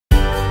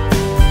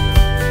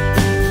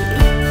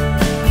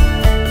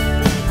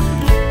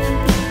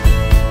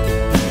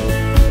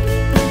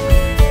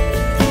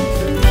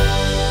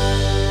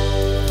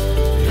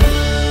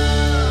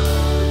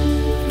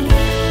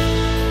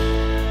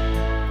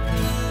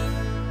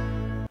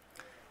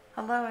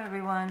Hello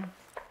everyone.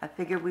 I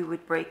figured we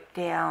would break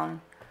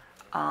down,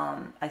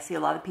 I see a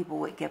lot of people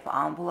with gift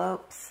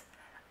envelopes.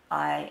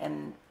 I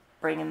am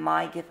bringing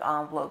my gift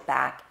envelope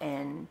back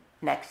in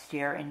next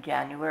year in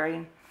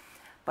January,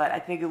 but I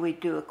figured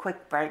we'd do a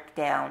quick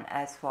breakdown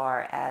as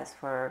far as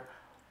for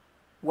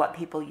what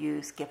people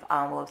use gift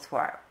envelopes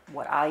for.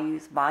 What I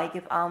use my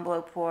gift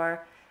envelope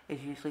for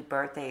is usually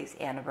birthdays,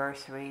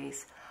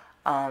 anniversaries,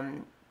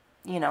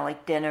 you know,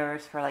 like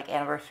dinners, for like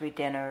anniversary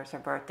dinners or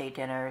birthday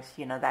dinners,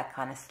 you know, that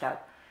kind of stuff.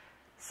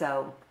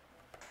 So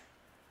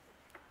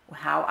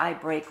how I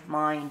break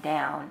mine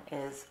down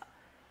is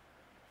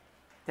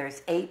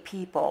there's 8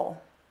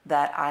 people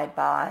that I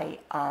buy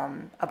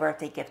a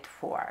birthday gift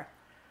for.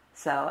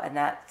 So, and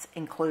that's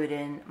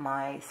including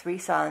my 3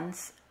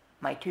 sons,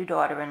 my 2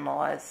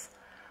 daughter-in-laws,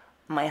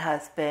 my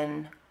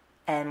husband,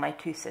 and my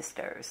 2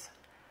 sisters.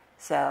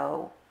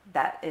 So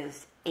that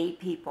is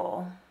 8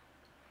 people.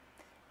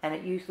 And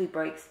it usually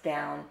breaks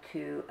down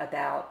to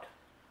about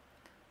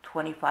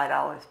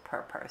 $25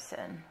 per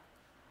person.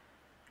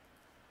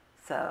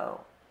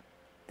 So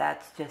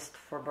that's just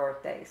for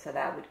birthday. So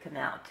that would come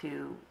out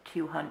to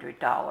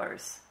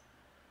 $200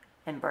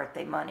 in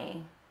birthday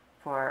money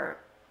for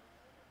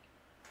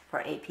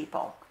 8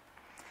 people.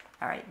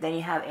 All right, then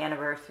you have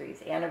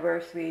anniversaries.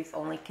 Anniversaries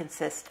only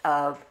consist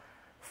of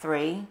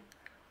 3,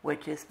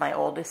 which is my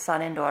oldest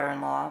son and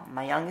daughter-in-law,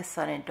 my youngest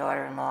son and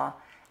daughter-in-law,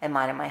 and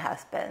mine and my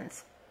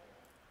husband's.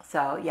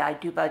 So yeah, I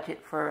do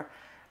budget for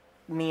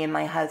me and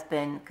my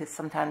husband, because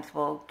sometimes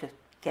we'll just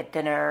get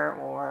dinner,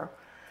 or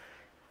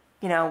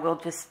you know, we'll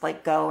just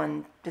like go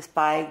and just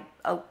buy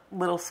a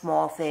little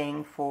small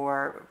thing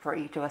for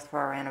each of us for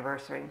our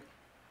anniversary.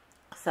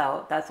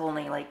 So that's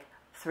only like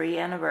 3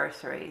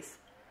 anniversaries,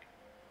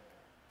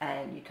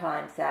 and you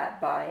times that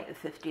by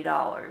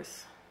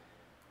 $50,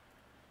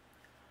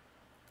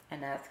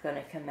 and that's going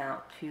to come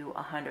out to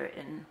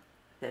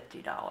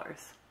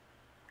 $150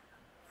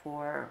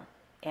 for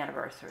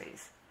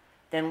anniversaries.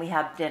 Then we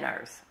have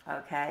dinners.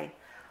 Okay,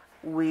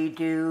 we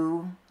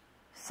do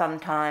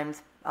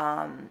sometimes,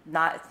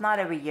 it's not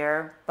every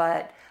year,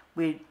 but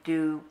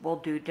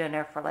we'll do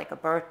dinner for like a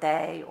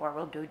birthday, or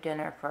we'll do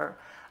dinner for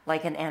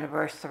like an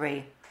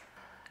anniversary.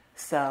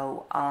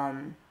 So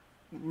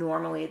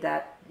normally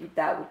that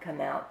would come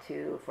out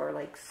to, for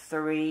like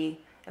 3,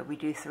 if we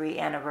do 3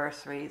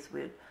 anniversaries,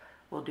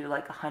 we'll do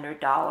like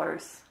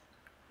 $100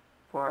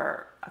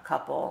 for a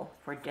couple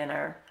for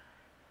dinner.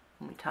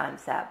 And we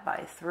times that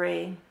by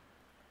 3,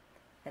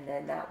 and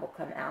then that will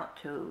come out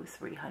to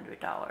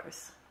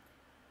 $300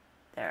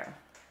 there.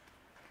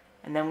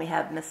 And then we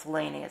have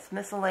miscellaneous.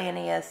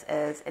 Miscellaneous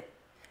is, if,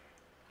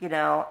 you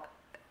know,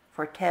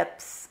 for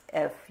tips,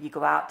 if you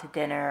go out to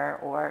dinner,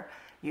 or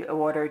you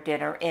order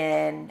dinner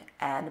in,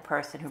 and the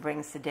person who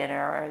brings the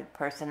dinner, or the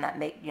person that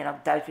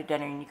does your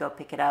dinner and you go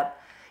pick it up,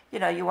 you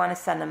know, you want to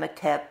send them a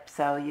tip,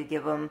 so you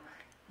give them,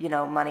 you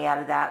know, money out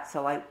of that.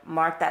 So I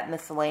mark that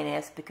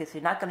miscellaneous, because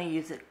you're not going to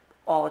use it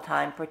all the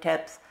time for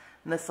tips.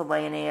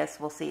 Miscellaneous,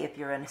 we'll see if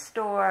you're in a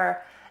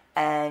store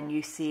and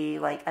you see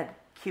like a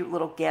cute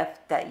little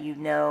gift that you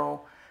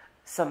know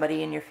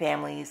somebody in your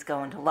family is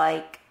going to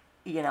like,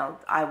 you know,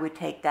 I would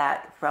take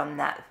that from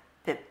that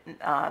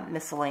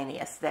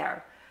miscellaneous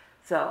there.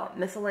 So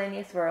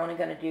miscellaneous, we're only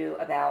going to do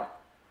about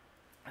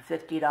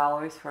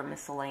 $50 for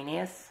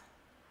miscellaneous.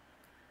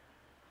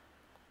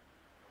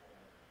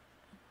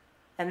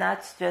 And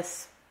that's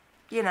just,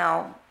 you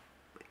know,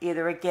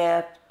 either a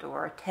gift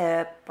or a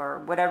tip, or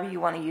whatever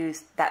you want to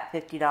use that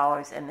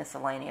 $50 in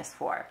miscellaneous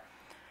for.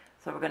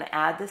 So we're going to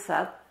add this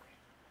up.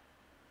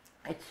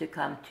 It should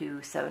come to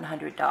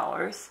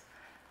 $700.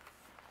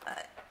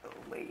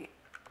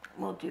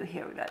 We'll do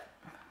here, we got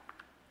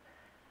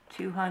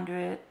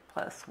 200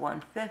 plus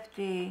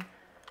 150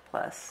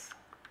 plus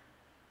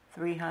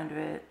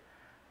 300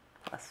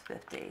 plus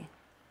 50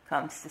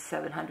 comes to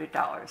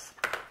 $700.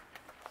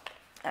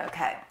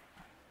 Okay.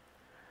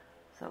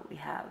 So we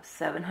have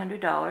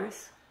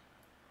 $700.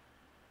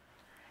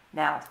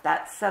 Now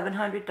that's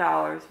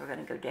 $700. We're going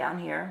to go down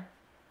here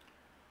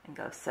and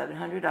go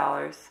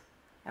 $700,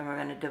 and we're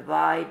going to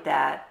divide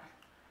that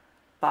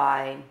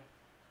by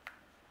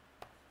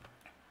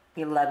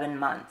 11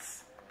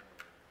 months.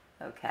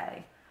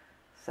 Okay,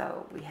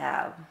 so we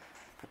have,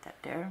 put that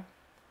there,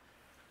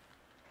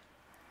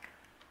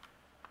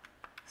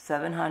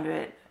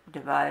 700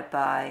 divided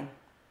by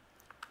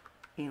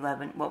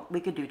 11, well, we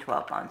could do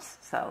 12 months.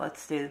 So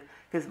let's do,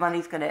 because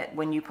money's going to,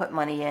 when you put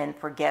money in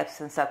for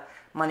gifts and stuff,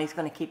 money's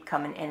going to keep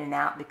coming in and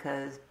out,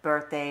 because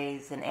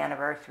birthdays and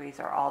anniversaries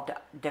are all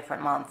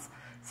different months.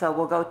 So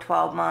we'll go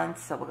 12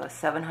 months. So we'll go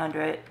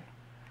 700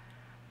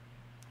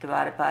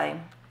 divided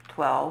by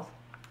 12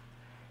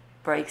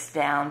 breaks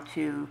down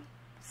to,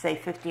 say,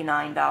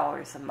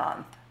 $59 a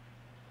month.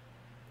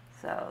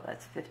 So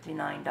that's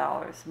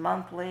 $59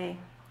 monthly.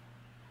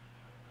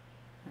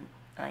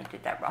 I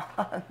did that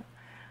wrong.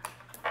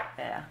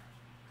 Yeah,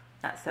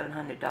 not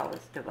 $700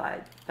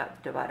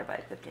 divided by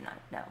 59.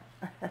 No.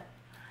 All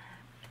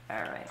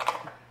right.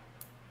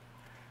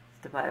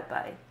 It's divided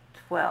by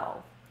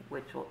 12,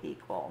 which will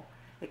equal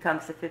it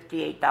comes to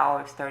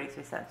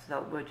 $58.33.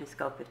 So we'll just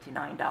go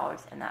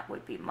 $59, and that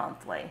would be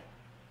monthly.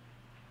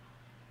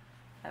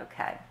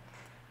 Okay.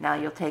 Now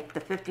you'll take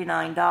the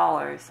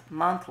 $59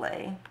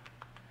 monthly,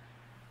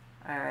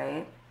 all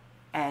right,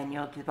 and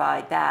you'll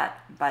divide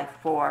that by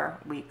 4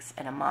 weeks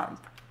in a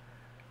month,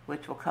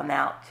 which will come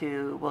out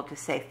to, we'll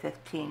just say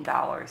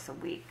 $15 a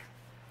week.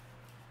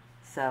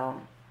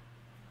 So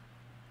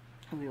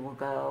we will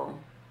go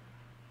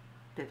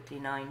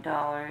 $59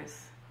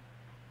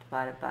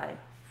 divided by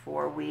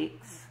 4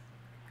 weeks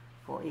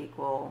will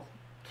equal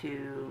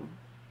to,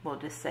 we'll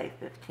just say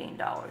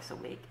 $15 a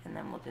week, and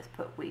then we'll just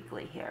put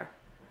weekly here.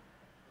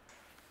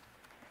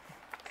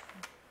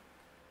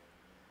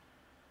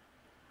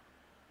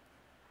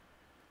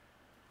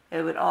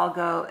 It would all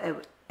go,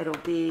 it'll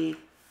be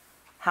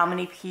how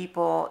many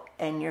people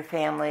in your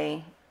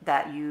family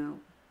that you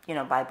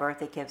buy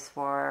birthday gifts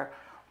for,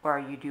 or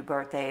you do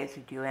birthdays,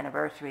 you do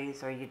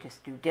anniversaries, or you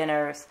just do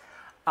dinners.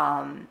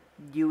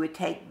 You would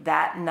take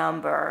that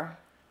number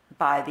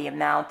by the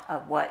amount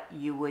of what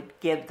you would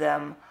give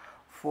them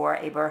for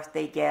a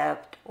birthday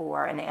gift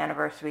or an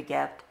anniversary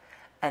gift,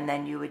 and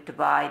then you would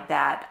divide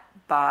that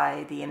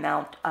by the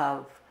amount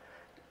of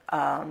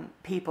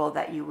people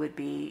that you would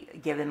be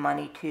giving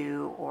money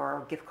to,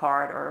 or gift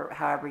card, or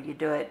however you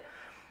do it.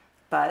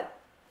 But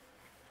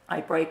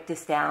I break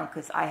this down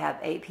because I have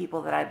 8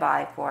 people that I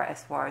buy for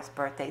as far as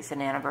birthdays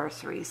and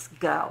anniversaries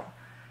go.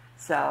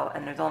 So,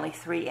 and there's only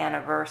 3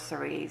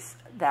 anniversaries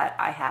that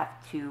I have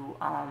to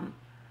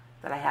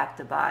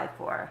buy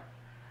for.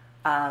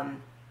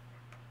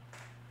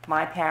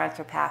 My parents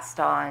are passed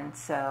on,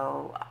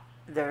 so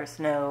there's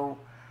no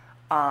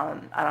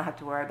I don't have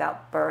to worry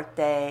about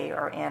birthday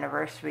or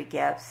anniversary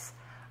gifts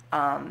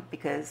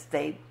because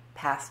they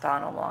passed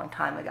on a long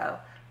time ago.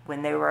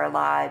 When they were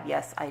alive,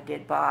 yes, I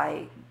did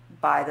buy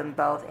them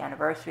both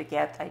anniversary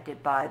gifts. I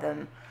did buy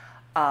them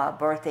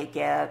birthday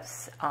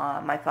gifts.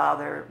 My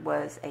father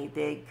was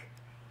he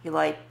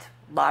liked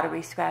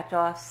lottery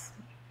scratch-offs.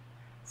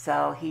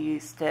 So he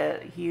used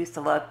to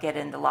love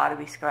getting the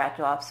lottery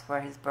scratch-offs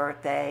for his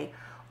birthday,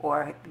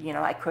 or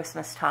at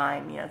Christmas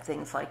time,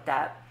 things like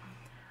that.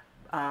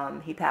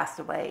 He passed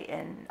away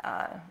in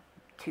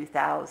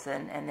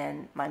 2000, and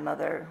then my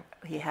mother,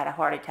 he had a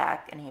heart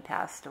attack and he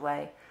passed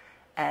away.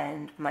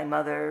 And my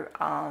mother,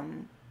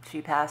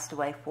 she passed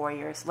away 4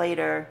 years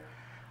later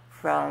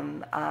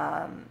from,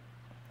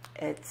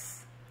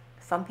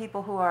 some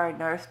people who are a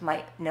nurse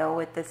might know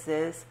what this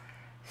is.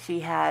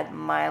 She had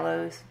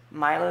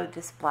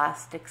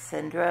myelodysplastic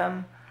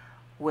syndrome,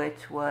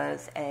 which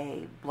was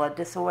a blood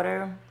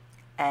disorder,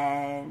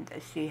 and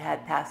she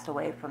had passed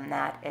away from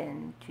that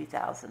in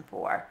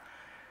 2004.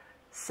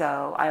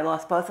 So I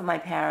lost both of my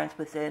parents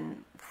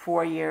within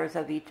 4 years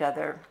of each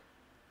other,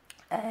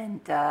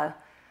 and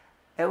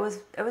it was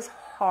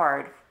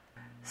hard.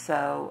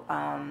 So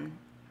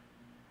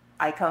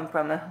I come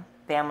from a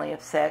family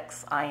of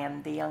 6. I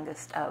am the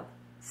youngest of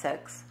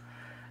 6,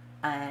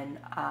 and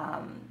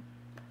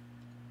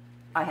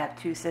I have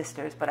 2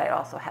 sisters, but I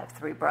also have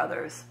 3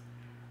 brothers.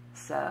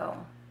 So,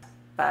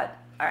 but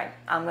all right,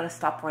 I'm going to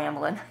stop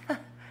rambling.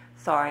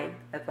 Sorry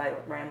if I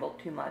rambled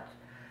too much.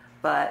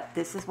 But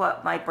this is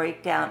what my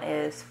breakdown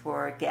is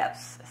for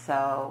gifts.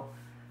 So,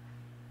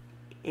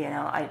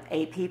 I have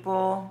 8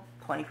 people,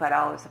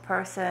 $25 a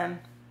person,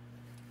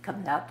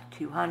 coming out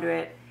to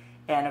 $200.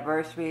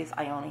 Anniversaries,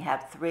 I only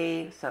have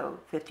 3, so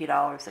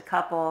 $50 a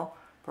couple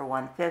for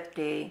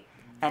 $150.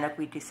 And if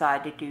we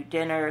decide to do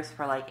dinners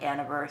for like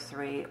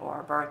anniversary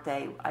or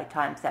birthday, I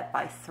times that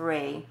by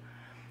 3,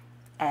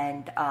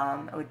 and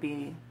it would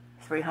be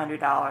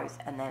 $300.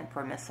 And then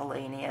for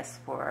miscellaneous,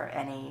 for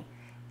any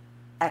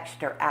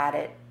extra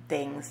added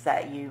things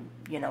that you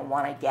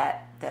want to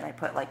get, then I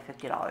put like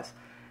 $50.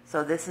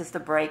 So this is the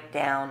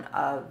breakdown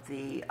of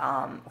the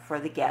for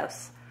the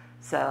gifts.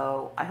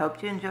 So I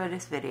hope you enjoyed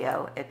this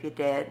video. If you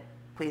did,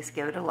 please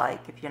give it a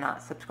like. If you're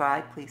not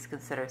subscribed, please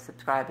consider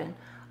subscribing.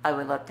 I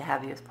would love to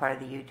have you as part of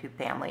the YouTube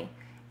family.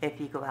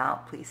 If you go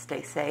out, please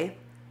stay safe,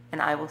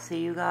 and I will see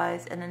you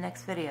guys in the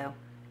next video.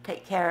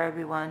 Take care,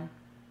 everyone.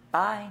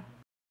 Bye.